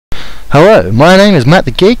Hello, my name is Matt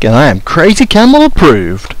the Geek and I am Crazy Camel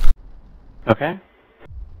approved. Okay.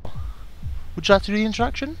 Would you like to do the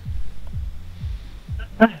introduction?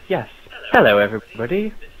 Yes. Hello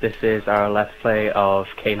everybody. This is our Let's Play of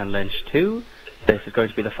Kane and Lynch 2. This is going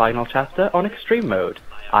to be the final chapter on Extreme Mode.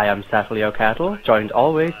 I am SettleYoKettle, joined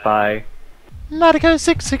always by...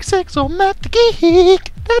 Matico666 or Matt the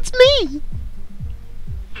Geek! That's me!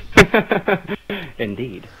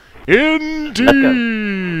 Indeed. Indeed!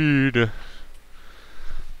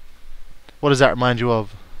 What does that remind you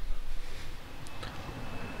of?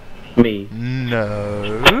 Me.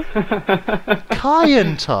 No. Kai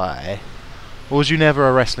and Tai. Or was you never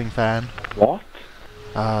a wrestling fan? What?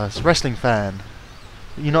 It's a wrestling fan.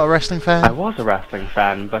 You're not a wrestling fan? I was a wrestling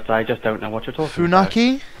fan, but I just don't know what you're talking about.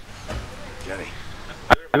 Funaki? Jenny.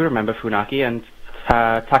 I remember Funaki and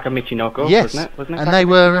Takamichi Yes, wasn't it? And they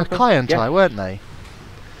were Kai and Tai, weren't they?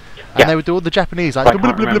 And Yeah. they would do all the Japanese like I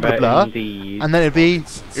blah can't blah blah blah blah, indeed. and then it'd be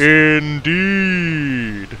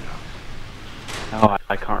indeed. Oh,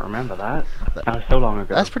 I can't remember that. That was so long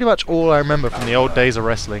ago. That's pretty much all I remember from the old days of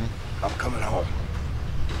wrestling. I'm coming home.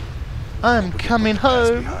 I'm coming Pass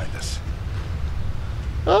home. behind us.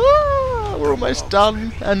 Ah, we're almost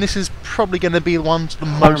done, and this is probably going to be the one to the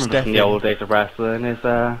I most remember from the old days of wrestling is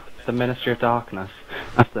the Ministry of Darkness.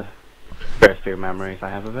 That's the first few memories I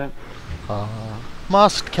have of it.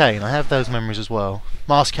 Masked Kane, I have those memories as well.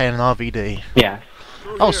 Masked Kane and RVD. Yes.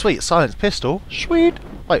 Oh sweet, silenced pistol. Sweet.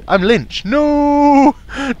 Wait, I'm Lynch. No,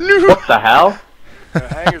 no. What the hell? There are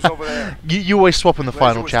hangars over there. You always swap in the Glazer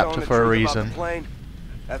final was telling chapter the for a truth about the reason. plane.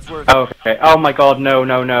 That's where Okay. Oh my god, no,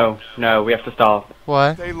 we have to stop.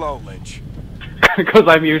 Why? Stay low, Lynch. Because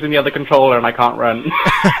I'm using the other controller and I can't run.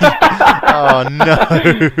 Oh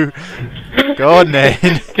no. Go on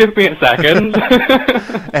then. Give me a second.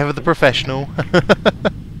 Ever the professional.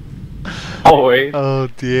 Always. Oh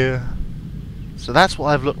dear. So that's what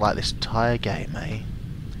I've looked like this entire game, eh?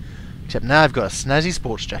 Except now I've got a snazzy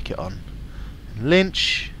sports jacket on. And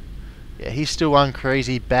Lynch, yeah, he's still one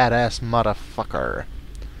crazy badass motherfucker.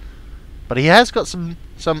 But he has got some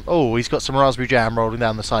oh, he's got some raspberry jam rolling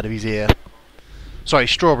down the side of his ear. Sorry,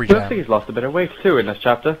 strawberry Looks like jam. he's lost a bit of weight too in this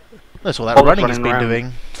chapter. That's all that All this running he's been running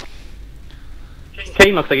doing.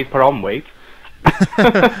 Kane looks like he's put on weight.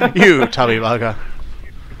 You tummy bugger.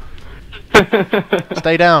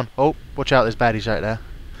 Stay down. Oh, watch out, there's baddies right there.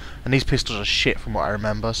 And these pistols are shit from what I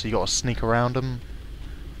remember, so you gotta sneak around them.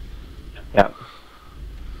 Yeah.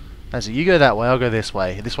 That's it, you go that way, I'll go this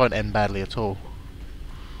way. This won't end badly at all.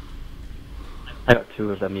 I got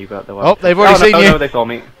two of them, you got the one. Oh, they've already seen you. Oh no, they saw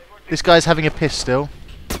me. This guy's having a piss still.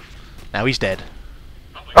 Now he's dead.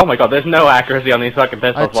 Oh my god, there's no accuracy on these fucking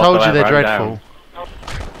pistols I told you they're whatsoever, I'm dreadful. down.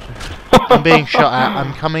 I'm being shot at.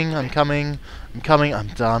 I'm coming, I'm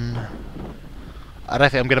done. I don't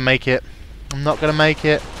think I'm gonna make it. I'm not gonna make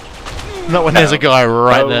it. Not when there's a guy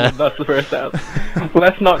right there. That's the first out.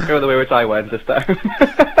 Let's not go the way which I went this time.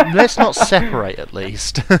 Let's not separate at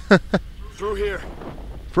least. Through here.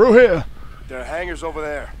 Through here. There are hangars over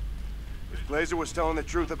there. If Glazer was telling the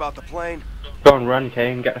truth about the plane, Go and run,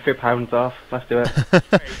 Kane. Get a few pounds off. Let's do it.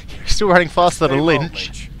 You're still running faster stay than low,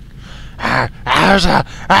 Lynch. As a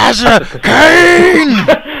Kane!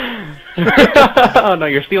 Oh no,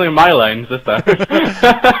 you're stealing my lines this time.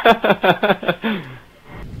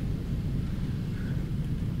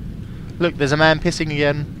 Look, there's a man pissing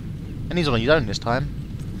again. And he's on his own this time.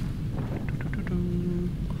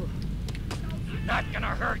 not gonna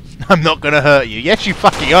hurt you. I'm not gonna hurt you. Yes, you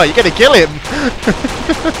fucking are. You're gonna kill him.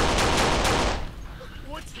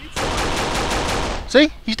 See?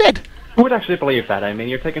 He's dead. Who would actually believe that? I mean,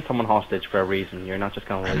 you're taking someone hostage for a reason. You're not just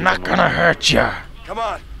gonna leave I'm not them gonna alone. hurt you. Come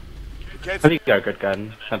on. You can't I think you got a good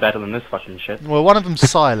gun. I'm better than this fucking shit. Well, one of them's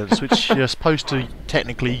silence, which you're supposed to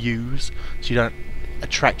technically use, so you don't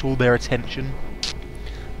attract all their attention.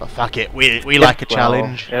 But fuck it, we like a Well,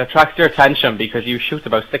 challenge. It attracts your attention because you shoot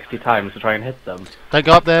about 60 times to try and hit them. Don't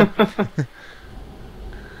go up there.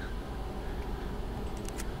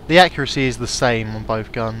 The accuracy is the same on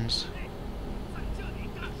both guns.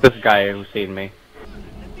 This guy who's seen me.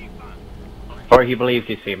 Or he believes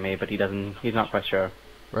he's seen me, but he's not quite sure.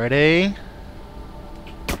 Ready?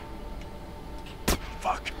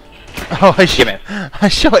 fuck. Oh, I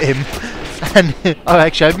shot him. And oh,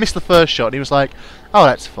 actually, I missed the first shot. And he was like, "Oh,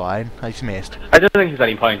 that's fine." I just missed. I don't think there's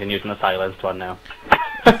any point in using the silenced one now.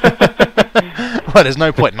 Well, there's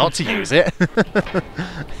no point not to use it.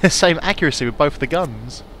 The same accuracy with both the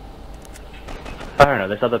guns. I don't know,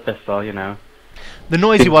 this other pistol, you know. The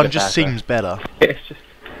noisy Seems a one bit just better. seems better. It's just...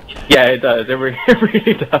 Yeah, it does. It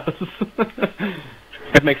really does.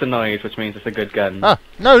 It makes a noise, which means it's a good gun. Ah,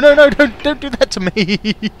 no, no, no, don't do that to me.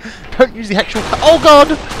 Don't use the actual oh god!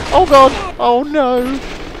 Oh god! Oh no!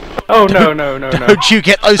 Oh no, no, no, no. Don't you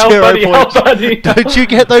get those Help, hero buddy, help, points! buddy. Don't you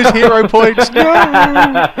get those hero points!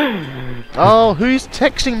 No! Oh, who's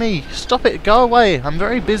texting me? Stop it, go away, I'm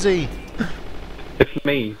very busy. It's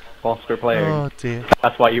me, whilst we're playing. Oh dear.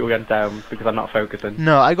 That's why you went down, because I'm not focusing.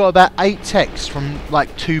 No, I got about 8 texts from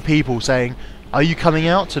like 2 people saying, are you coming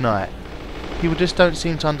out tonight? People just don't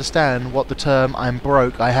seem to understand what the term I'm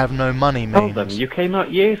broke, I have no money Tell means. them, you came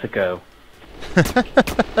out years ago.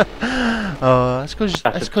 Oh, that's because you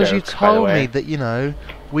joke, by the told way. me that, you know,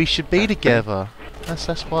 we should be together.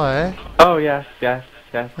 That's why. Oh yes, yes,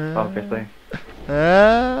 yes, obviously.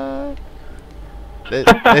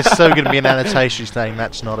 There's so going to be an annotation saying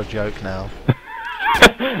that's not a joke now.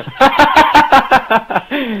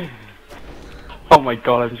 Oh my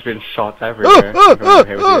god, I've just been shot everywhere. I'm going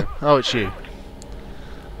here with you. Oh, it's you.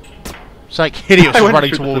 It's like Hideous I was went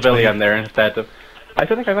running to shoot the towards civilian me. there instead of... I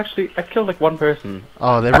don't think I killed like one person.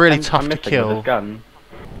 Oh, they're really I'm tough to missing with kill. this gun.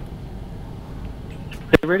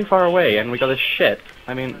 They're really far away and we got this shit.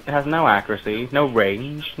 I mean, it has no accuracy, no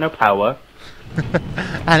range, no power.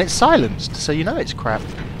 And it's silenced, so you know it's crap.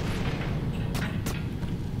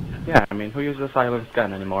 Yeah, I mean, who uses a silenced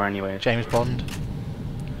gun anymore anyway? James Bond.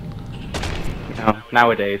 No,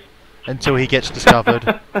 nowadays. Until he gets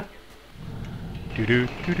discovered.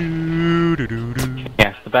 Do-do-do-do-do-do-do.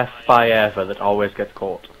 Yes, the best spy ever that always gets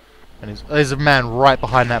caught. And there's a man right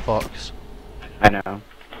behind that box. I know.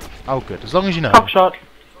 Oh good, as long as you know. Cock shot!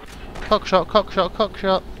 Cock shot, cock shot, cock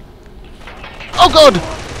shot. Oh god!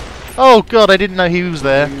 Oh god, I didn't know he was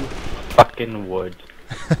there. You fucking would.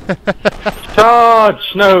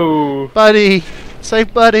 Charge! No! Buddy!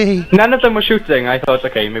 Save buddy! None of them were shooting. I thought,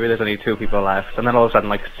 okay, maybe there's only 2 people left. And then all of a sudden,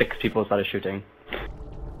 like, 6 people started shooting.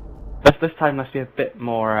 But this time, let's be a bit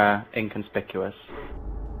more inconspicuous.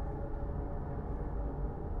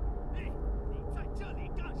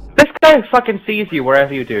 This guy fucking sees you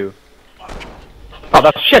wherever you do. Oh,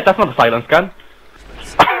 that's shit! That's not a silence gun!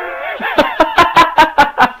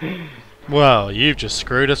 Well, you've just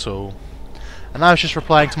screwed us all. And I was just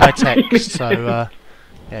replying to my text, so,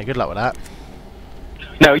 yeah, good luck with that.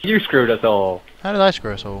 No, you screwed us all. How did I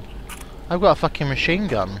screw us all? I've got a fucking machine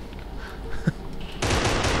gun.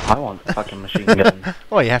 I want a fucking machine gun.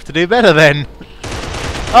 Well, you have to do better then.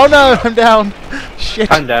 Oh no, I'm down.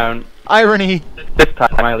 Shit. I'm down. Irony. This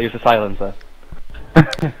time I'll use a silencer.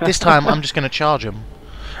 This time I'm just going to charge him.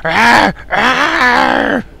 Arr!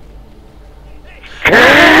 Arr!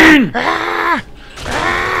 Kane! Arr!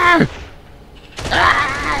 Arr!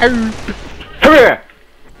 Arr! Come here!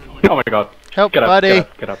 Oh my god. Help, Get up, buddy. get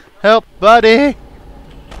up, get up. Help, buddy.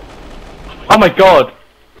 Oh my god!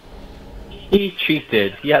 He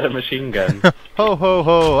cheated. He had a machine gun. Ho ho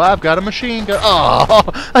ho, I've got a machine gun. Oh,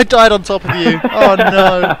 I died on top of you. Oh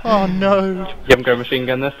no, oh no. You haven't got a machine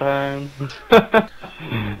gun this time?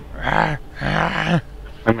 Arr! Arr!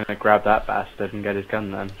 I'm gonna grab that bastard and get his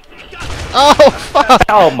gun then. Oh fuck.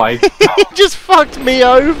 Oh my god! He just fucked me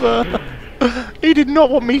over. He did not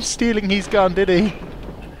want me stealing his gun, did he?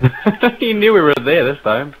 He knew we were there this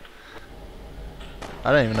time.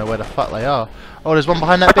 I don't even know where the fuck they are. Oh, there's one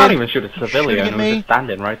behind that I can't bin. even shoot a Shooting civilian, at it was me. just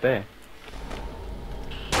standing right there.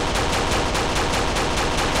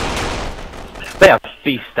 They have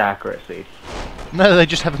feast accuracy. No, they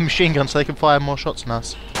just have a machine gun so they can fire more shots than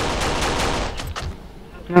us.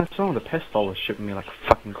 No, someone with a pistol was shooting me like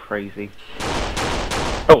fucking crazy.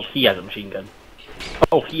 Oh, he has a machine gun.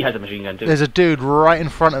 Oh, he has a machine gun too. There's a dude right in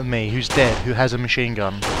front of me who's dead who has a machine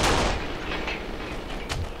gun.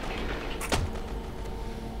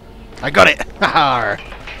 I got it! Haha!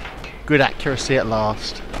 Good accuracy at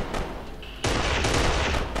last.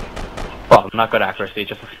 Well, not good accuracy,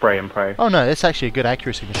 just a spray and pray. Oh no, it's actually a good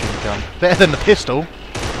accuracy machine gun. Better than the pistol.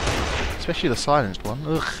 Especially the silenced one.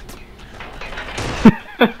 Ugh.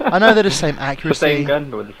 I know they're the same The accuracy. same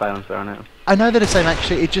gun, but with the silencer on it. I know they're the same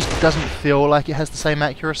accuracy, it just doesn't feel like it has the same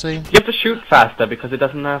accuracy. You have to shoot faster because it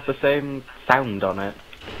doesn't have the same sound on it.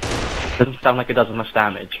 It doesn't sound like it does as much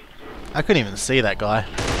damage. I couldn't even see that guy.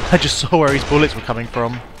 I just saw where his bullets were coming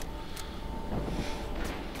from.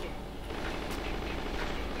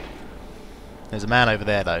 There's a man over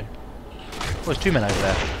there though. Oh, there's 2 men over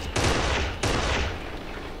there.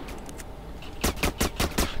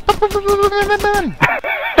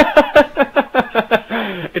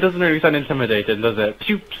 It doesn't really sound intimidating, does it?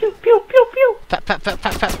 Pew pew pew pew pew. Fap, fap, fap,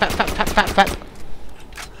 fap, fap, fap, fap, fap, fap, fap.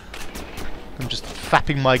 I'm just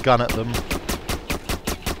fapping my gun at them.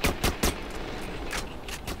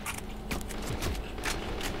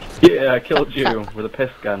 Yeah, I killed you with a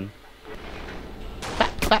piss gun. Fap,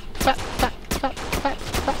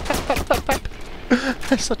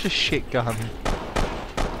 That's such a shit gun.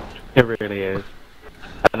 It really is.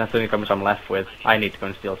 And that's the only gun which I'm left with. I need to go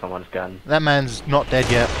and steal someone's gun. That man's not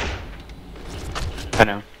dead yet. I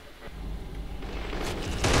know.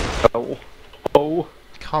 Oh. Oh.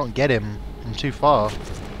 Can't get him. I'm too far.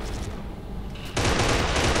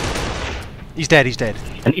 He's dead, he's dead.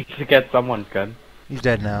 I need to get someone's gun. He's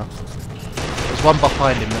dead now. There's one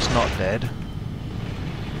behind him that's not dead.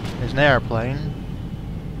 There's an aeroplane.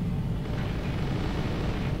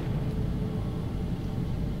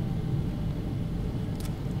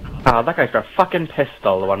 Oh, that guy's got a fucking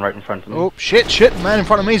pistol, the one right in front of me. Oh, shit, shit. The man in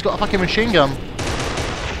front of me's got a fucking machine gun.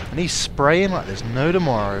 And he's spraying like there's no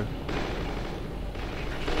tomorrow.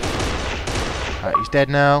 Alright, he's dead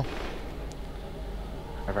now.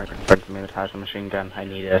 Right in front of me that has a machine gun. I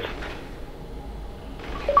need it.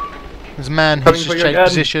 There's a man Coming who's for just your changed gun.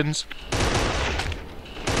 positions.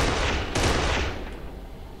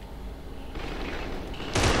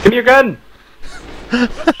 Give me your gun!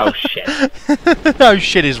 Oh shit. No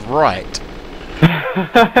shit is right.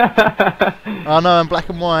 Oh no, I'm black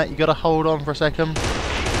and white. You gotta hold on for a second.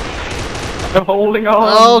 I'm holding on!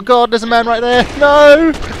 Oh god, there's a man right there.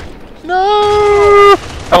 No! No!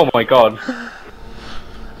 Oh my god.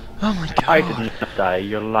 Oh my god. I didn't die,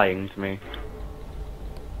 you're lying to me.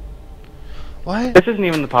 Why? This isn't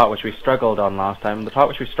even the part which we struggled on last time. The part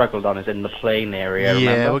which we struggled on is in the plane area,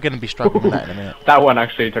 Yeah, remember? we're gonna be struggling with that in a minute. That one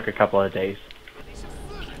actually took a couple of days.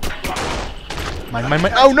 Mine, mine,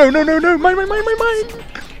 mine. Oh no, no, no, no! Mine, mine, mine, mine, mine!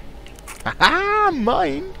 Haha,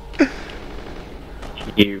 mine!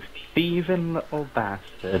 You thieving little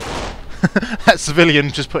bastard. That civilian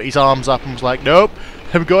just put his arms up and was like, nope,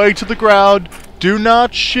 I'm going to the ground. Do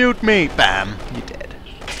not shoot me. Bam, you're dead.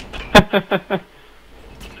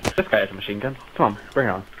 This guy has a machine gun. Come on, bring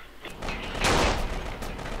it on.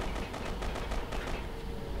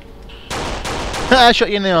 I shot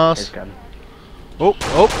you in the His arse. gun. Oh,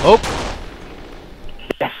 oh, oh.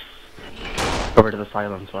 Yes! Over to the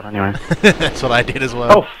silence one anyway. That's what I did as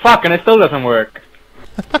well. Oh fuck, and it still doesn't work!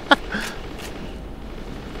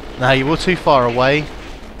 No, you were too far away.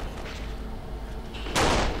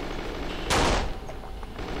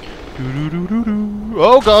 Doo-doo-doo-doo-doo.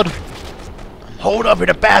 Oh god! I'm holed up in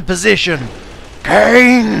a bad position!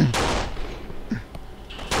 Kane!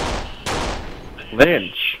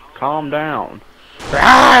 Lynch, calm down.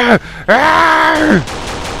 Rawr! Rawr!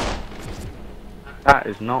 That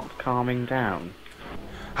is not calming down.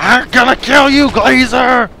 I'm gonna kill you,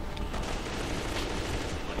 Glazer!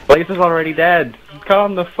 Blazer's already dead.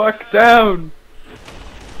 Calm the fuck down.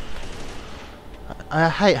 I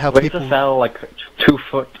hate how Blazer people... fell like 2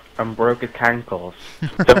 foot and broke his cankles.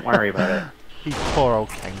 Don't worry about it. These poor old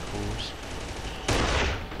cankles.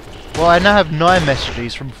 Well, I now have 9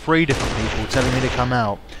 messages from 3 different people telling me to come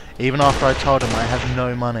out, even after I told them I have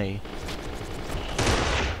no money.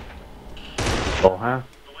 Oh, huh?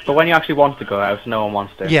 But when you actually want to go out, no one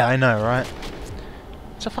wants to. Yeah, I know, right?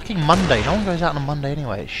 It's a fucking Monday. No one goes out on a Monday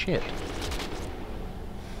anyway. It's shit.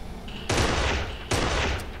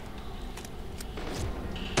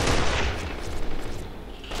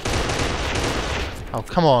 Oh,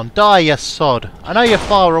 come on. Die, you sod. I know you're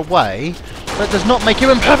far away, but it does not make you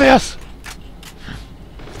impervious!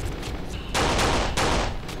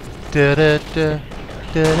 Da-da-da,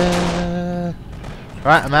 da-da.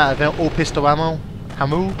 Right, I'm out of all pistol ammo.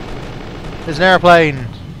 Hamu. There's an aeroplane.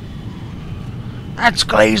 That's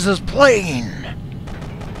Glazer's plane!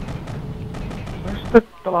 Where's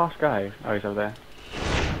the last guy? Oh, he's over there.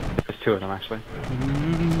 There's 2 of them, actually.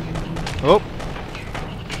 Oh!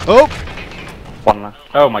 Oh! One left.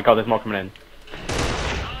 Oh my god, there's more coming in.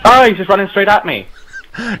 Oh, he's just running straight at me!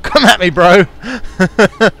 Come at me, bro!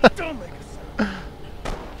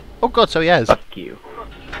 Oh god, so he has. Fuck you.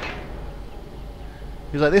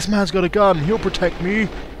 He's like, this man's got a gun, he'll protect me.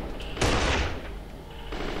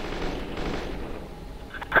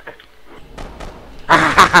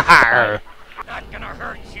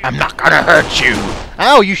 I'm not gonna hurt you!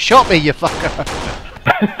 Ow, you shot me, you fucker!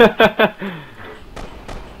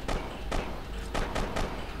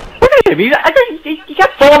 Look at him! He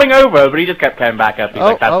kept falling over, but he just kept coming back up. He's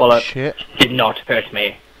like, that bullet shit. did not hurt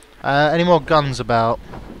me. Any more guns about?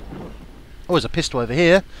 Oh, there's a pistol over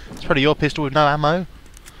here. It's probably your pistol with no ammo.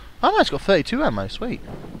 Oh no, it's got 32 ammo, sweet.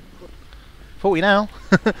 40 now.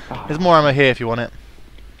 There's more ammo here if you want it.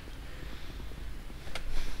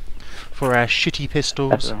 For our shitty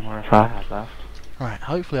pistols. That's more if I have left. Right,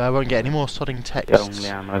 hopefully I won't get any more sodding The texts. only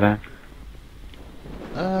ammo there.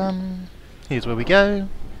 Here's where we go.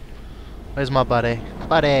 Where's my buddy?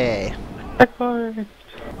 Buddy! Checkpoint!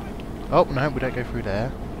 Oh, no, we don't go through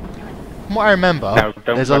there. From what I remember, No,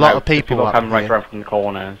 don't there's a run lot out. of people People up come right here. around from the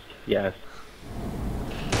corners. Yes.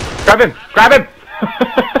 Grab him! Grab him!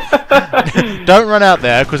 Don't run out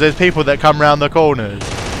there, because there's people that come round the corners.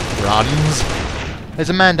 Runs. There's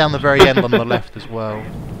a man down the very end on the left as well.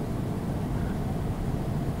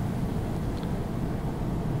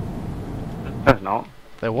 There's not.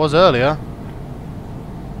 There was earlier.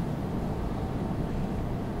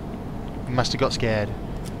 You must have got scared.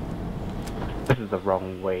 This is the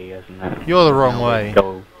wrong way, isn't it? You're the wrong Now we way.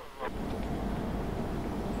 Go.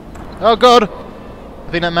 Oh god!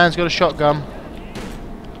 I think that man's got a shotgun.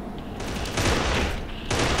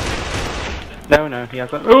 No, no, he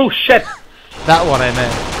hasn't. Oh shit! That one I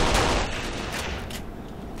meant.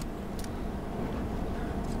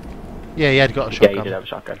 Yeah, he had got a shotgun. Yeah, you did have a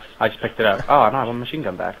shotgun. I just picked it up. Oh, no, I want a machine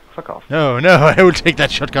gun back. Fuck off. No, no, I will take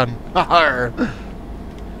that shotgun. Arr.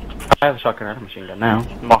 I have a shotgun and a machine gun now.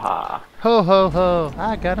 Maha. Ho ho ho!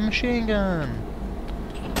 I got a machine gun.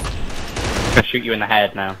 I'm gonna shoot you in the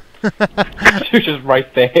head now. You're just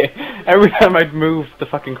right there. Every time I'd move the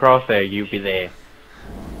fucking crosshair, you'd be there.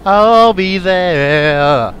 I'll be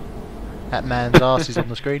there. That man's arse is on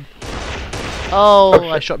the screen. Oh,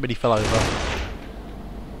 I shot him and he fell over.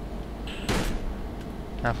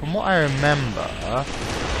 Now, from what I remember,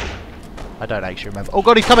 I don't actually remember. Oh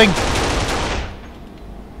god, he's coming!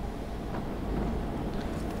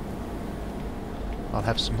 I'll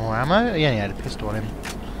have some more ammo. Yeah, he had a pistol on him.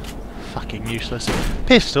 Fucking useless.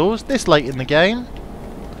 Pistols, this late in the game.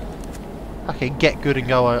 Okay, get good and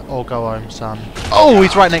go or go home, son. Oh,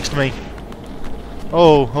 he's right next to me.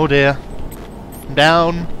 Oh, oh dear. I'm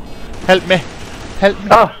down. Help me. Help me.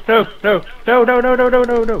 Oh, no, no, no, no, no, no, no,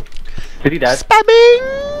 no, no. Is he dead?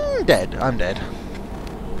 Spamming! Dead. I'm dead.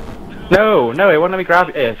 No, no, it won't let me grab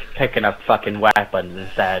it. It's picking up fucking weapons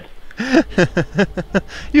instead.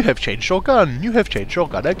 You have changed your gun. You have changed your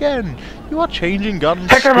gun again. You are changing guns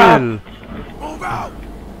Pick him still. up. Move out!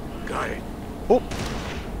 Got it. Oh.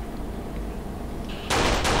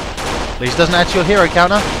 At least doesn't add to your hero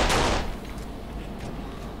counter.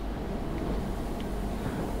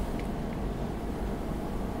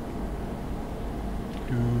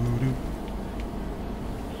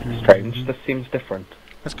 Strange, this seems different.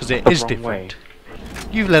 That's because it The is wrong different.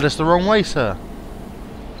 You've led us the wrong way, sir.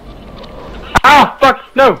 Ah,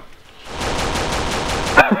 fuck, no!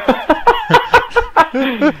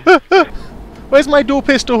 Where's my dual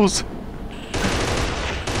pistols?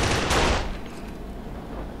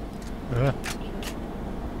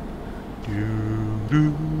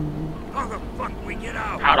 How the fuck we get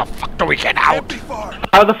out? How the fuck do we get out? Can't be far.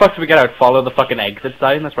 How the fuck do we get out? Follow the fucking exit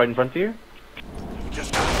sign that's right in front of you? We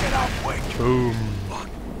just gotta get out quick. Boom. Fuck.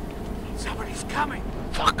 Somebody's coming.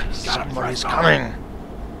 Fuck, somebody's press coming.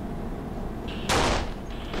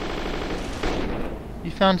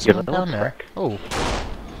 You found You're someone the down there? prick. Oh.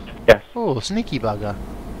 Yes, Oh, sneaky bugger.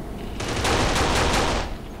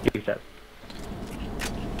 you said.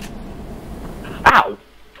 Ow! Who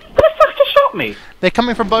the fuck just shot me? They're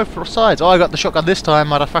coming from both sides. Oh, I got the shotgun this time,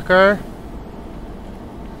 motherfucker.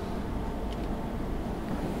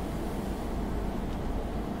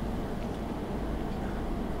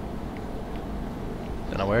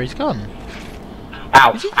 Don't know where he's gone.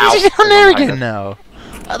 Ow! Is he Ow! down there again now?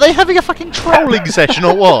 Are they having a fucking trolling session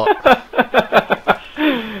or what?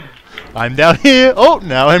 I'm down here. Oh,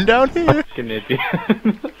 now I'm down here. Fucking idiot.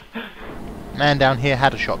 Man down here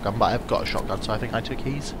had a shotgun, but I've got a shotgun, so I think I took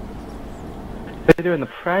his. They're doing the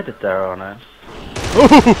Predator on us. Ooh.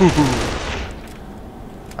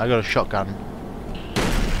 I got a shotgun.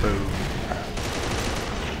 Boom.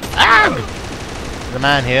 Ah! There's a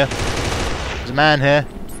man here. There's a man here.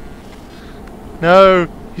 No,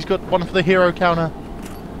 he's got one for the hero counter.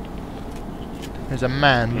 There's a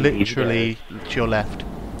man literally to your left.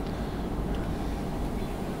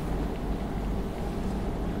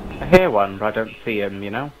 I hear one, but I don't see him, you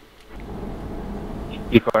know?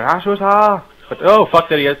 You got Ashwata! But oh fuck,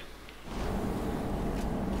 there he is.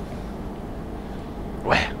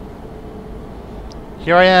 Where?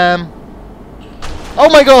 Here I am. Oh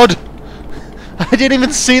my god! I didn't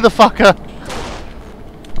even see the fucker.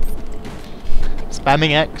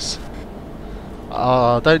 Spamming X.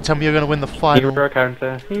 Oh, don't tell me you're going to win the final. Hero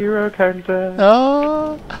counter, hero counter.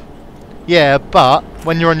 Oh. Yeah, but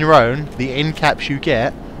when you're on your own, the end caps you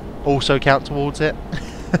get also count towards it.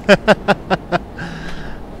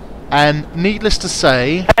 And needless to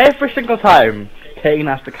say, Every single time, Kane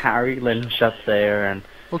has to carry Lynch up there and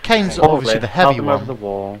well, Kane's all obviously this, the heavy help him over the one.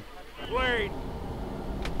 wall. Blade.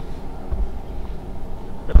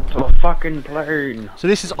 To a fucking plane. So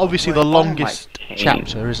this is obviously the Oh my longest Kane.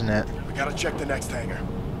 chapter, isn't it? We gotta check the next hangar.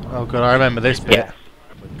 Oh god, I remember this bit. Yes.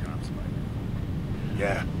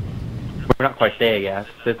 Yeah. We're not quite there yet.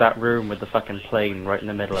 There's that room with the fucking plane right in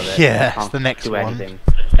the middle of it. Yeah, Can't it's the next do one. anything.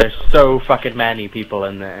 There's so fucking many people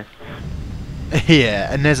in there.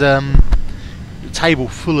 Yeah, and there's a table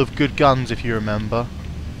full of good guns if you remember.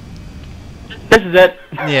 This is it.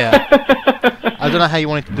 Yeah. I don't know how you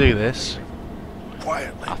wanted to do this.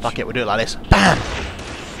 Quietly. Oh, fuck it, we'll do it like this. BAM!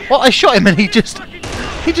 What? I shot him and he just teleported.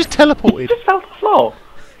 He just fell to the floor.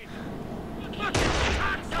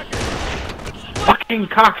 Fucking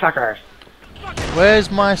cocksuckers.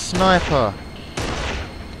 Where's my sniper?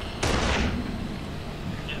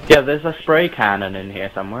 Yeah, there's a spray cannon in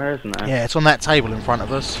here somewhere, isn't there? Yeah, it's on that table in front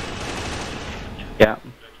of us. Yeah,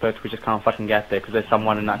 but we just can't fucking get there because there's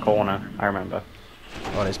someone in that corner. I remember.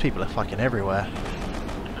 Oh, there's people are fucking everywhere.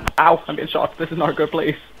 Ow! I'm getting shot. This is not a good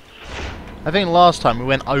place. I think last time we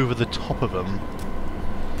went over the top of them.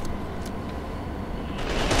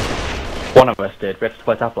 One of us did. We had to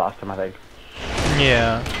split up last time, I think.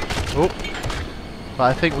 Yeah. Oop. But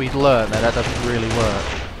I think we'd learned that doesn't really work.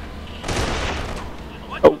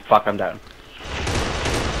 Oh, fuck, I'm down.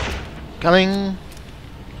 Coming.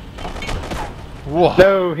 Whoa.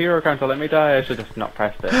 No, hero counter, let me die. I should have not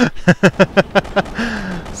pressed it.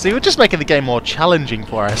 See, we're just making the game more challenging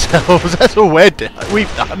for ourselves. That's all we've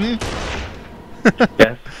done.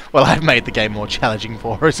 Yes. Well, I've made the game more challenging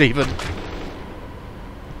for us, even.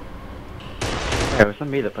 It wasn't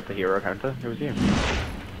me that put the hero counter. It was you.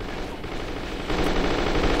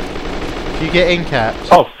 If you get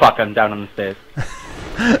in-capped... Oh, fuck, I'm down on the stairs.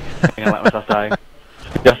 I'm gonna let myself die.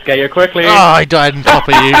 Just get you quickly. Oh, I died on top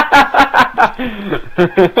of you.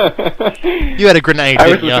 You had a grenade, I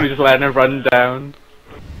was didn't literally you? just letting her run down.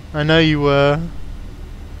 I know you were.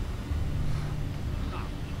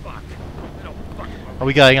 Are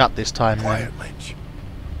we going up this time, then? Quiet, Lynch.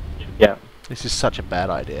 Yeah. This is such a bad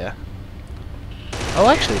idea. Oh,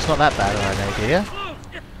 actually, it's not that bad an idea.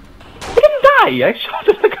 He didn't die! I shot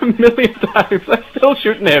him like a million times. I'm still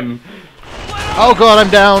shooting him. Oh god, I'm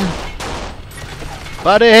down!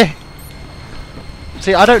 Buddy!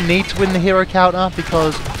 See, I don't need to win the hero counter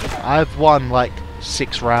because I've won like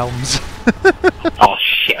 6 rounds. Oh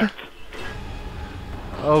shit.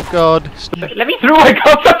 Oh god. Let me through, I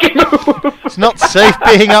can't fucking move! It's not safe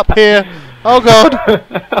being up here. Oh god.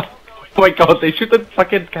 Oh my god, they shoot the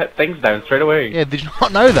fucking things down straight away. Yeah, did you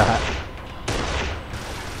not know that?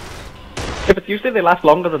 Yeah, but usually they last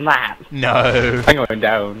longer than that. No. I'm going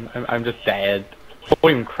down. I'm just dead. I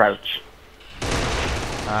won't even crouch.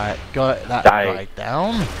 Alright, got that Die. guy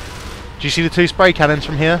down. Do you see the 2 spray cannons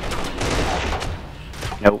from here?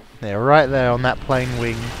 Nope. They're right there on that plane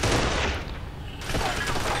wing.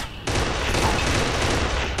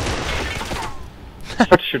 I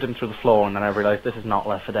tried to shoot him through the floor and then I realised this is not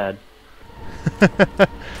Left 4 Dead.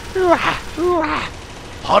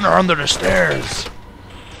 Hunter under the stairs.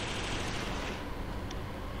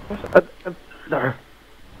 Of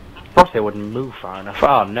course they wouldn't move far enough.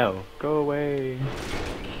 Oh no. Go away.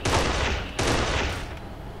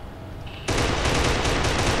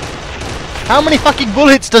 How many fucking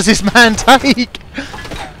bullets does this man take?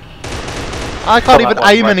 I can't even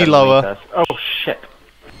aim any lower. Oh shit.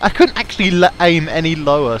 I couldn't actually aim any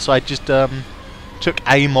lower, so I just took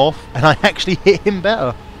aim off, and I actually hit him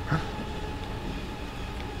better. I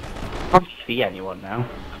can't see anyone now.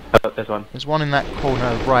 Oh, there's one. There's one in that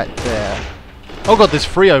corner right there. Oh god, there's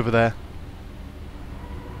 3 over there.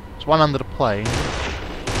 There's one under the plane.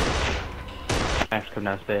 I have to come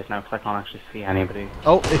downstairs now because I can't actually see anybody.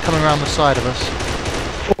 Oh, they're coming around the side of us.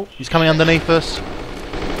 Oh, he's coming underneath us.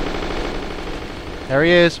 There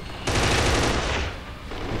he is.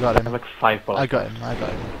 I got I him. have like 5 bullets. I got him. I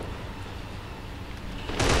got him.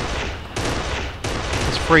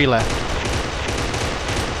 There's 3 left.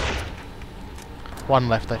 1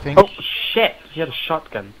 left, I think. Oh shit! He had a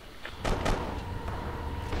shotgun.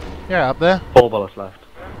 Yeah, up there. 4 bullets left.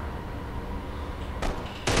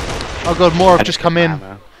 Oh god, more have I just come in.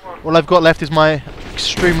 ammo. All I've got left is my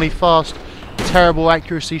extremely fast, terrible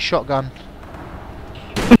accuracy shotgun.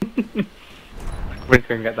 We're just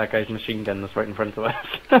gonna get that guy's machine gun that's right in front of us.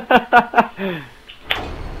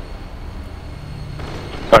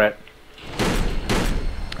 Got it.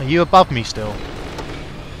 Are you above me still?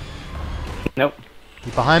 Nope.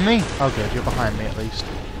 You behind me? Oh good, you're behind me at least.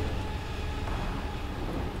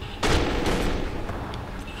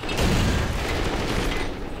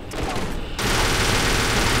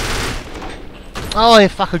 Oh, you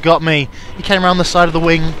fucker got me. He came around the side of the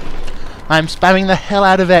wing. I'm spamming the hell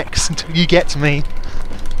out of X until you get to me.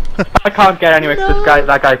 I can't get anywhere because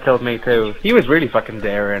that guy killed me too. He was really fucking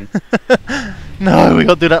daring. No, we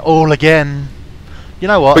got to do that all again. You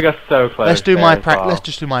know what? We got so close. Let's do there my as well. let's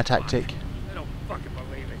just do my tactic.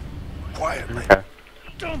 Quietly. Okay.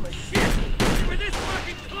 Holy shit! You were this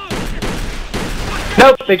fucking close!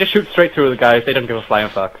 Nope, they just shoot straight through the guys. They don't give a flying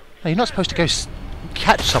fuck. No, you're not supposed to go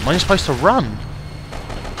catch someone. You're supposed to run.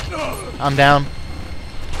 I'm down.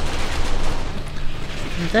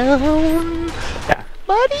 I'm down. Yeah.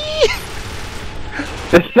 Buddy!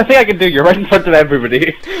 There's nothing I can do. You're right in front of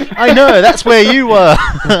everybody. I know, that's where you were.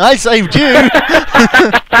 I saved you.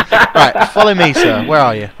 Right, follow me, sir. Where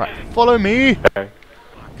are you? Right, follow me. Okay.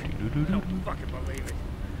 Don't fucking believe it.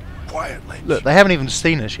 Quietly. Look, they haven't even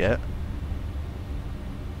seen us yet.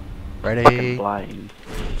 Fucking Ready? blind.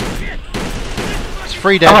 It's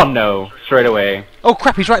free dead. Oh no! Straight away. Oh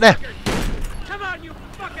crap, he's right there. Come on, you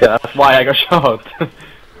fucking... Yeah, that's why I got shot.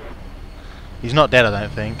 He's not dead, I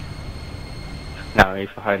don't think. No, he's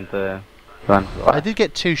behind the gun. I did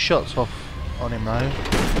get 2 shots off on him though.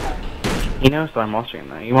 He knows that I'm watching him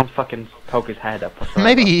though. He won't fucking poke his head up. whatsoever.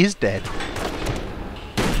 Maybe he is dead.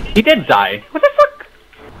 He did die. What the fuck?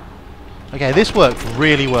 Okay, this worked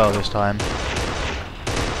really well this time.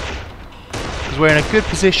 Because we're in a good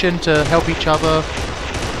position to help each other.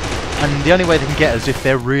 And the only way they can get us is if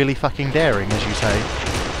they're really fucking daring, as you say.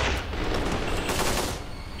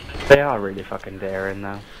 They are really fucking daring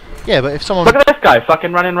though. Yeah, but if someone... Look at this guy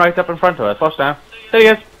fucking running right up in front of us. Watch now. There he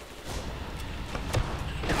is.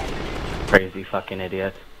 Crazy fucking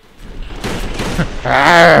idiot.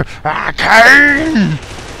 Kane!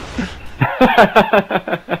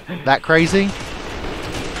 That crazy?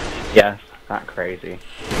 Yes, that crazy.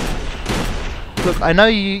 Look, I know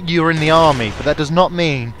you're in the army, but that does not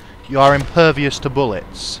mean you are impervious to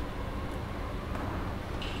bullets.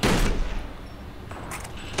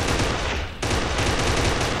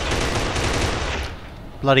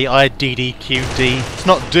 Bloody IDDQD. It's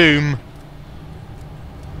not Doom.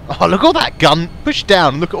 Oh, look at all that gun. Push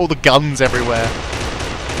down. Look at all the guns everywhere.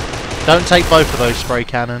 Don't take both of those spray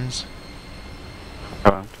cannons.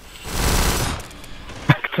 Come on.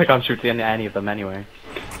 I can't shoot any of them anyway.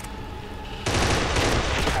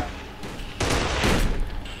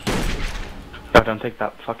 Oh, don't take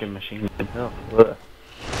that fucking machine gun. Oh, ugh.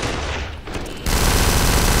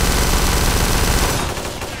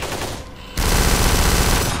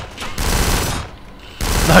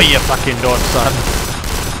 No, you fucking don't, son.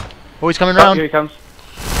 Oh, he's coming Oh, round. here he comes.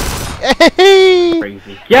 Hey!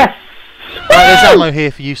 Crazy. Yes! Right, there's ammo here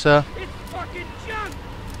for you, sir. It's fucking junk!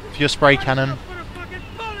 For your spray cannon. Put a fucking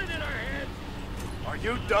bullet in our heads! Are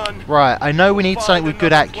you done? Right, I know we need Find something with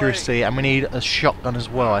good another accuracy, and we need a shotgun as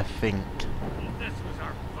well, I think. This was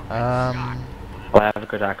our fucking shot. Well, I have a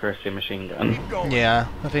good accuracy machine gun. Keep going. Yeah,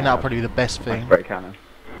 I think that'll probably be the best thing. Spray cannon.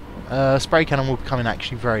 Spray cannon will come in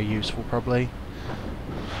actually very useful, probably.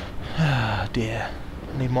 Ah, dear.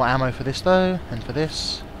 I need more ammo for this, though, and for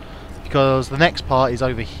this. Because the next part is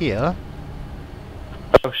over here.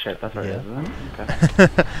 Oh shit, that's where Yeah. it is, isn't it? Okay.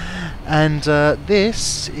 And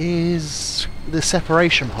this is the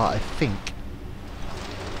separation part, I think.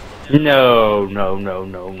 No.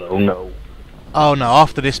 Oh no,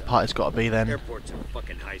 after this part it's got to be then. Airports are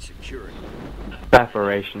fucking high security.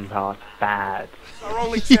 Separation part. Bad. Our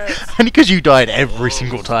only chance. Only because you died every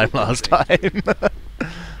single time last time.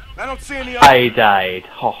 I don't see any I died.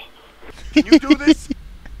 Oh. Can you do this?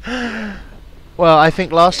 Well, I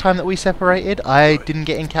think last time that we separated, I didn't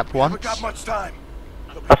get in cap Haven't once. got much time.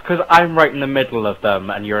 That's because I'm right in the middle of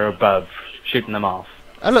them and you're above, shooting them off.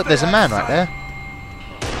 Oh look, there's a man right there.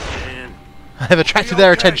 Man, I have attracted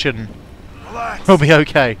their attention. Relax. We'll be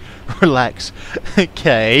okay. Relax.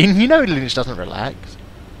 Kane, you know Lynch doesn't relax.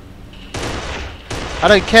 I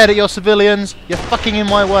don't care that you're civilians. You're fucking in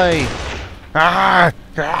my way. Arr!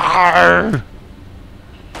 Arr!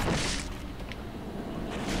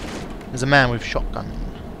 There's a man with shotgun.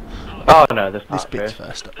 Oh no, this This part bit's here.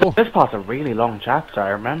 first. Oh. This part's a really long chapter, I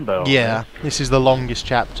remember. Yeah, this is the longest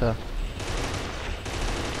chapter.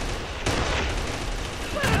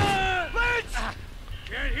 Lynch!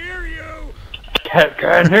 Can't hear you! Can't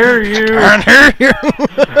hear you! Can't hear you!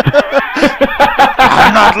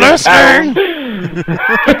 I'm not listening!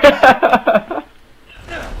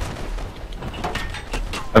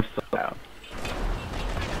 I'm so down.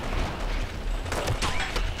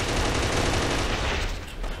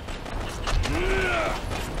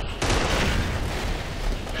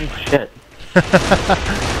 Oh, shit.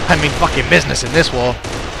 I mean fucking business in this war.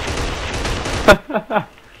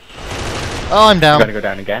 Oh, I'm down. Gotta go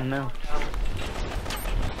down again now.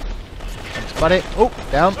 Thanks, buddy. Oh,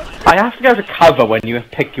 down. I have to go to cover when you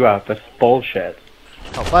pick you up. That's bullshit.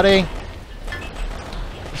 Oh, buddy.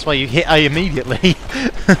 That's why you hit A immediately.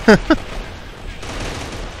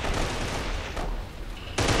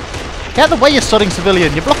 Get out of the way, you sodding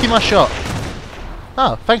civilian. You're blocking my shot.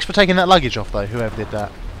 Oh, thanks for taking that luggage off though, whoever did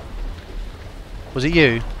that. Was it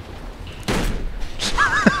you?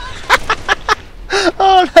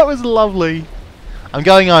 Oh, that was lovely. I'm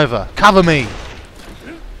going over. Cover me.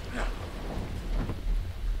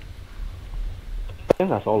 I think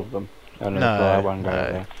that's all of them. Oh, no, there's No, one guy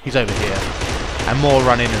no. there. He's over here. And more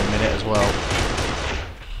run in a minute as well.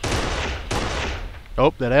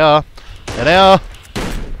 Oh, there they are. There they are.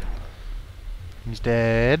 He's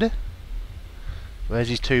dead. Where's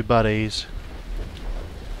his two buddies?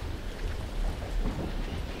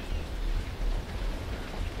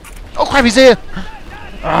 Oh crap, he's here!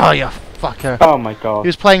 Oh, you fucker. Oh my He god.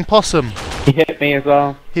 was playing possum. He hit me as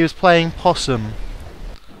well. He was playing possum.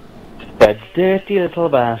 That dirty little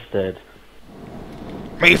bastard.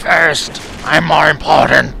 Me first! I'm more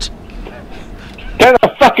important! Get out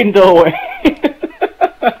the fucking doorway!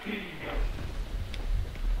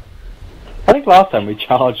 I think last time we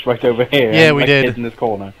charged right over here. Yeah, and, we like, did. hid in this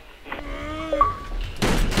corner.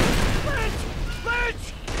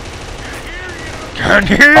 Lynch!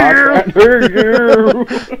 Can't I hear can't hear you!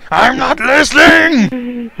 I'm not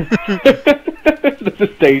listening! This is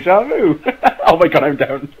deja vu. Oh my god, I'm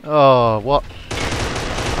down. Oh, what?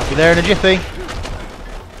 I'll be there in a jiffy.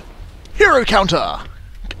 Hero counter!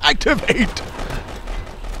 Activate!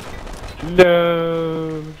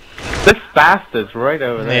 No. This bastard's right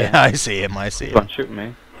over there. Yeah, I see him, I see Come on, him. shoot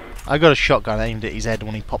me. I got a shotgun aimed at his head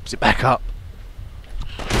when he pops it back up.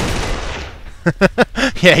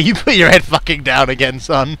 Yeah, you put your head fucking down again,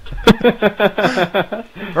 son.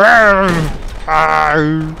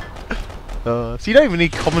 So you don't even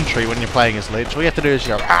need commentary when you're playing as Lynch. All you have to do is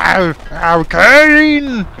go, "Ow, ow,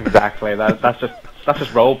 Kane!" Exactly. That's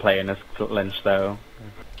just role playing as Lynch, though.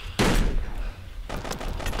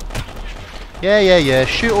 Yeah.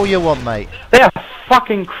 Shoot all you want, mate. They are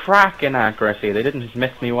fucking cracking accuracy. They didn't just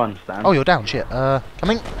miss me once, Dan. Oh, you're down. Shit.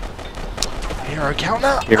 Coming. Hero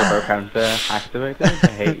counter. Hero counter activated. I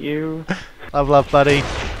hate you. Love, buddy.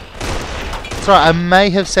 It's alright. I may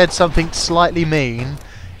have said something slightly mean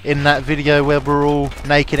in that video where we're all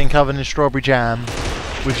naked and covered in strawberry jam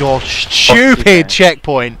with your stupid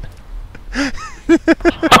checkpoint.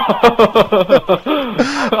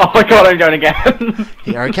 Oh my god, I'm going again.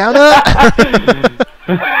 Hero counter.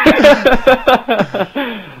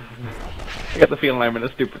 I get the feeling I'm in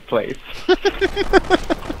a stupid place. Oh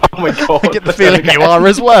my god. I get the feeling you are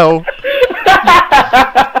as well.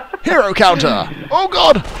 Hero counter. Oh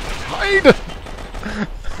god. Hide.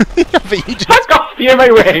 Yeah, but you just, Fuck off, you're in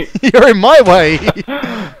my way. you're in my way.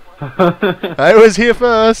 I was here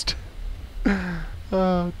first.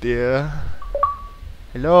 Oh dear.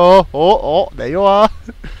 Hello. Oh, there you are.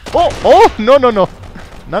 Oh, no.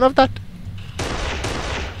 None of that.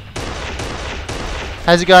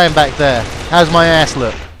 How's it going back there? How's my ass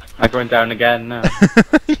look? I'm going down again now.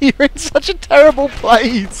 You're in such a terrible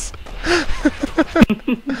place.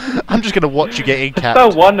 I'm just gonna watch you get There's incapped.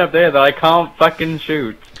 still one up there that I can't fucking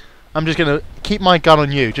shoot. I'm just gonna keep my gun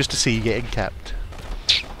on you just to see you get incapped.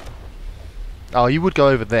 Oh, you would go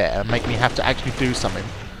over there and make me have to actually do something.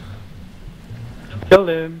 Kill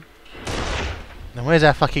him. Now where's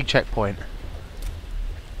our fucking checkpoint?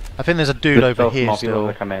 I think there's a dude over here more still. people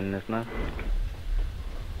that come in, isn't there?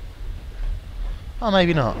 Oh,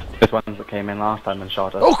 maybe not. There's ones that came in last time and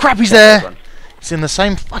shot us. Oh crap, he's there! It's in the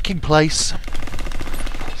same fucking place.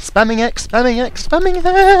 Spamming X, spamming X, spamming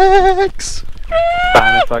X!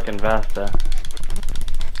 Spam is fucking Vesta.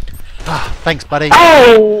 Ah, thanks, buddy.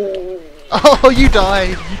 Oh! Oh, you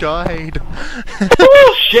died. You died.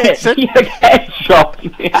 Bullshit! Said- He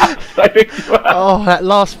headshot me outside. Oh, that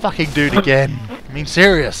last fucking dude again. I mean,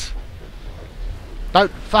 serious.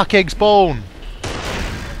 Don't fucking spawn.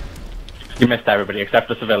 You missed everybody except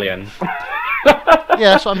the civilians.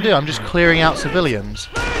 Yeah, that's what I'm doing. I'm just clearing out civilians.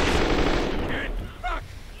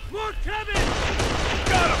 More coming!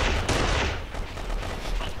 Got him!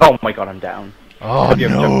 Oh my god, I'm down. Oh Have you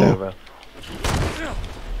ever jumped no. over?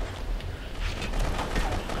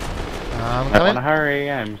 I'm I want coming. to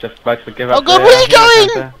hurry. I'm just about to give up. Oh god, the where are you hero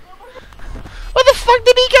going? Where the fuck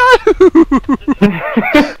did he go?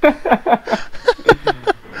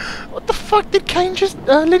 What the fuck did Kane just,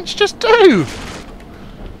 Lynch just do? counter?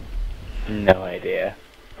 No idea.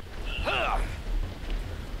 I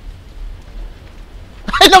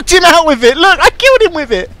knocked him out with it. Look, I killed him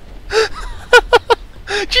with it.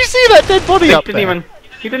 Do you see that dead body up there?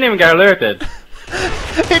 He didn't even get alerted.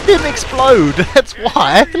 It didn't explode. That's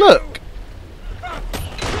why. Look.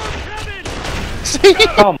 See?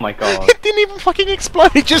 Oh my god. It didn't even fucking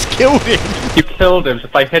explode. It just killed him. You killed him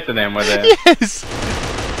just by hitting him with it. Yes.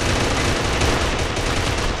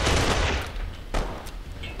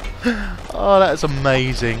 Oh, that is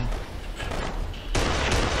amazing.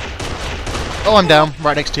 Oh, I'm down,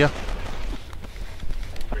 right next to you.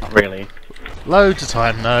 Not really. Loads of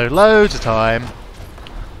time, no, loads of time.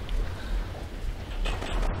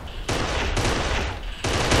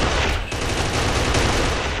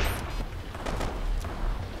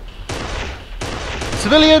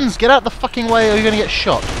 Civilians, get out the fucking way or you're gonna get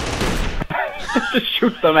shot. Just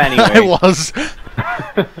shoot them anyway. I was.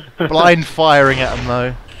 Blind firing at them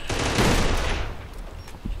though.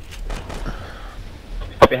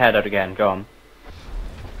 Pop your head out again, go on.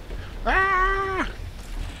 Ah!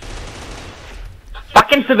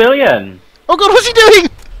 Fucking civilian! Oh god, what's he doing?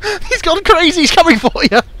 He's gone crazy, he's coming for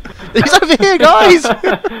you! He's over here, guys!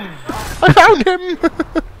 I found him!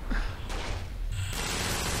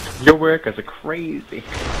 Your workers are crazy.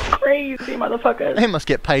 Crazy motherfuckers. They must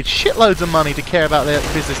get paid shitloads of money to care about their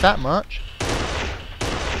business that much.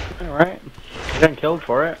 Alright. You're getting killed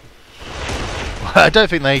for it. I don't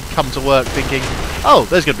think they come to work thinking, oh,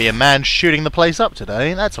 there's going to be a man shooting the place up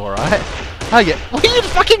today. That's alright. Oh yeah, what are you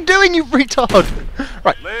fucking doing, you retard?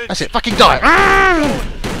 Right, that's it. Fucking die.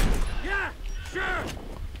 Yeah, sure.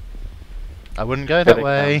 I wouldn't go that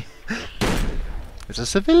way. There's a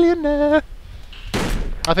civilian there.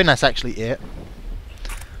 I think that's actually it.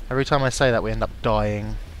 Every time I say that, we end up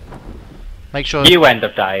dying. Make sure You end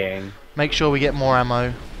up dying. Make sure we get more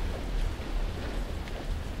ammo.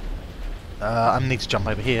 I need to jump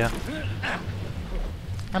over here.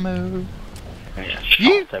 Ammo.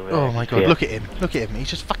 You? Oh my god! Look at him! Look at him! He's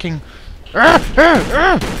just fucking.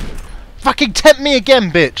 Fucking tempt me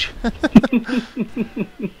again, bitch!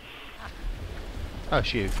 Oh,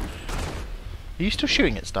 it's you. Are you still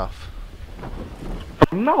shooting at stuff?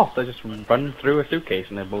 No, they just run through a suitcase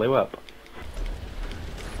and they blew up.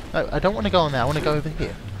 No, I don't want to go on there. I want to go over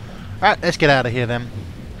here. Alright, let's get out of here then.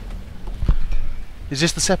 Is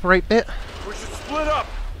this the separate bit? We should split up.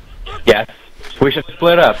 Yes. We should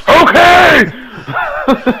split up. Okay!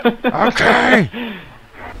 Okay!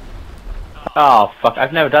 Oh, fuck.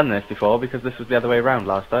 I've never done this before because this was the other way around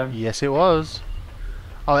last time. Yes, it was.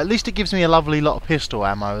 Oh, at least it gives me a lovely lot of pistol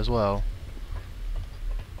ammo as well.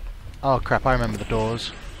 Oh crap, I remember the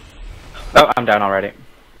doors. Oh, I'm down already.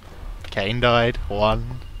 Kane died.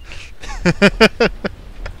 1.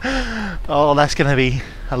 Oh, that's gonna be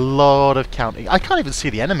a lot of counting. I can't even see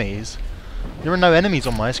the enemies. There are no enemies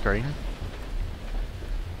on my screen.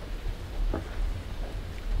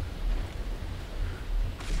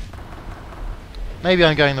 Maybe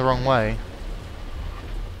I'm going the wrong way.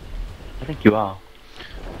 I think you are.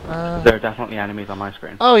 There are definitely enemies on my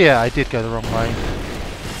screen. Oh yeah, I did go the wrong way.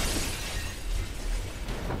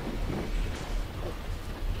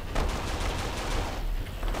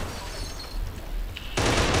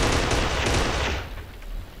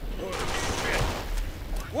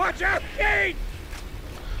 Watch out, Kane!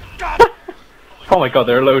 Oh my god,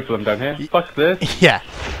 there are loads of them down here. Fuck this. Yeah,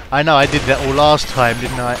 I know, I did that all last time,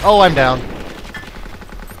 didn't I? Oh, I'm down.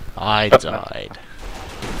 I died.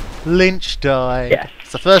 Lynch died. Yes.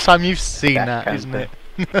 It's the first time you've seen That that, isn't it?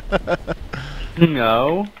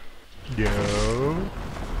 No. No.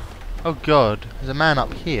 Oh god, there's a man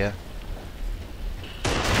up here.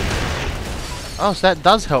 Oh, so that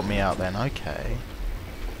does help me out then, okay.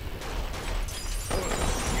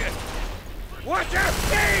 Watch out,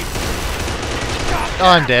 Kane! Oh,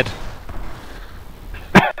 I'm dead.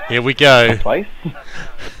 Here we go. Twice?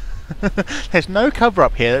 There's no cover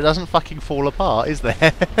up here that doesn't fucking fall apart, is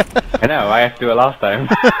there? I know, I have to do it last time.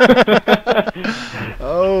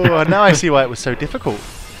 Oh, now I see why it was so difficult.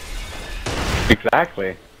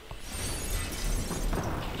 Exactly.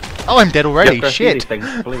 Oh, I'm dead already. You have to see Shit. these things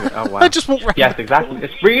to believe it. Oh, wow. I just walked right. Yes, exactly.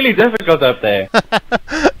 It's really difficult up there.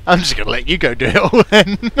 I'm just gonna let you go do it all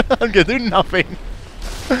then. I'm gonna do nothing.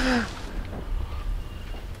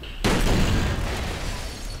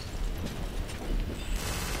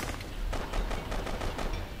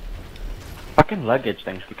 Fucking luggage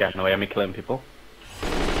things keep getting away. I'm killing people.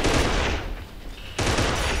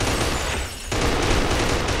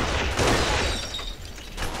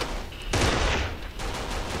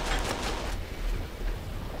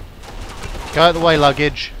 Go out the way,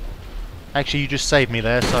 luggage. Actually, you just saved me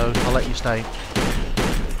there, so I'll let you stay.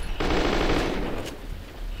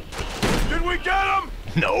 Did we get him?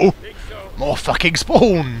 No! Think so. More fucking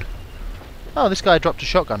spawn! Oh, this guy dropped a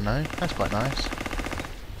shotgun now. That's quite nice.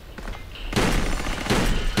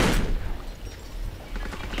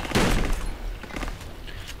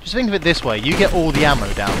 Just think of it this way, you get all the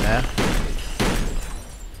ammo down there.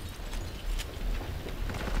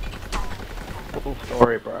 Cool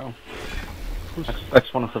story, bro. I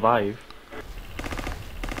just want to survive.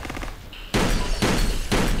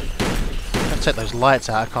 Set those lights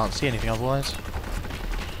out, I can't see anything otherwise.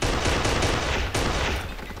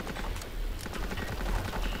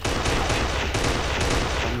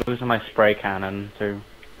 I'm losing my spray cannon too.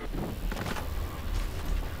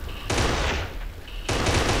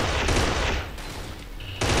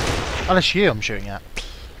 Oh, that's you I'm shooting at.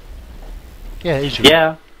 Yeah, it is you.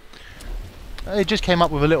 Yeah. It just came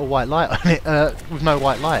up with a little white light on it, with no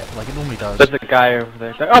white light, like it normally does. There's a guy over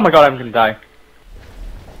there. Oh my god, I'm gonna die.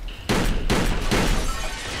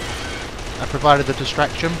 I provided the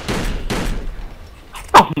distraction.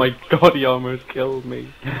 Oh my god, he almost killed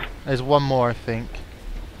me. There's one more, I think.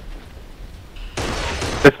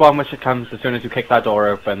 This one which comes as soon as you kick that door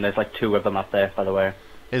open. There's like 2 of them up there, by the way.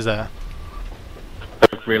 Is there?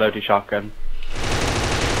 Reload your shotgun.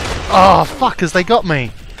 Oh, fuckers, they got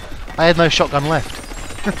me! I had no shotgun left.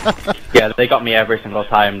 Yeah, they got me every single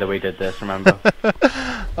time that we did this, remember?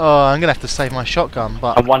 Oh, I'm gonna have to save my shotgun,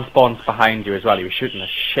 but... And one spawns behind you as well. He was shooting the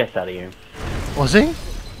shit out of you. Was he?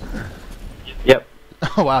 Yep.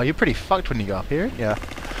 Oh wow, you're pretty fucked when you go up here, yeah.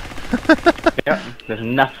 Yep. There's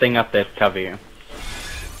nothing up there to cover you.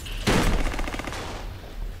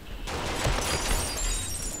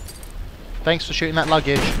 Thanks for shooting that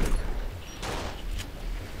luggage.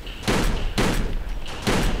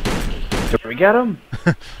 Did we get him?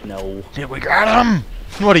 No. Did we get him?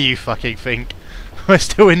 What do you fucking think? We're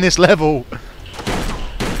still in this level.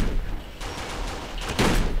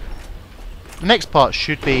 The next part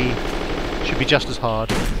should be just as hard.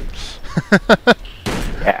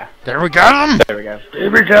 Yeah. There we go. There we go. There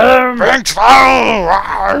we go. Thanks.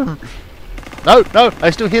 No, I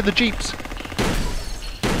still hear the jeeps.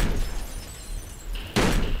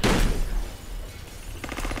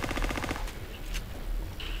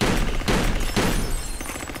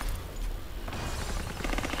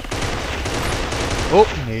 Oh,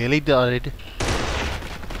 nearly died.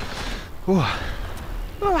 Ooh.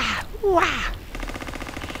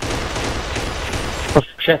 Oh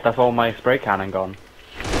shit, that's all my spray cannon gone.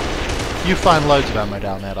 You find loads of ammo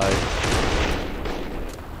down there, though.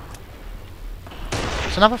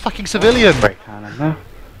 It's another fucking civilian! Spray cannon, huh?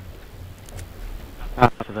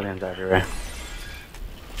 Ah, civilians everywhere.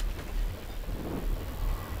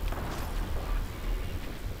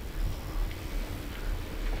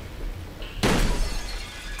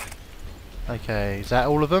 Okay, is that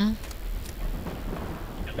all of them?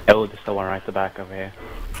 Oh, there's still one right at the back over here.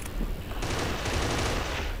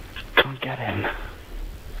 Come get him.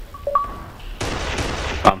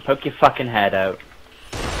 Come on, poke your fucking head out.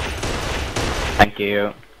 Thank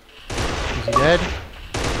you. Is he dead?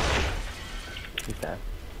 He's dead.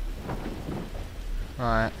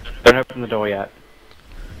 Alright. Don't open the door yet.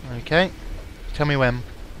 Okay. Tell me when.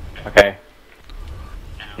 Okay.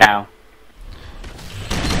 Now.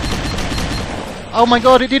 Oh my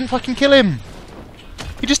god, it didn't fucking kill him!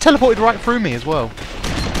 He just teleported right through me as well.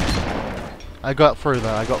 I got through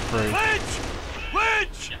though, I got through. Lynch!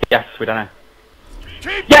 Lynch! Yes, we done it.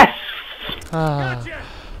 Keep Yes! Ah. Gotcha!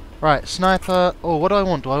 Right, sniper. Oh, what do I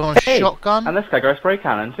want? Do I want a Hey! shotgun? And this guy got a spray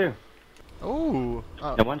cannon too. Ooh.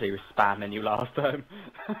 Oh. No wonder he was spamming you last time.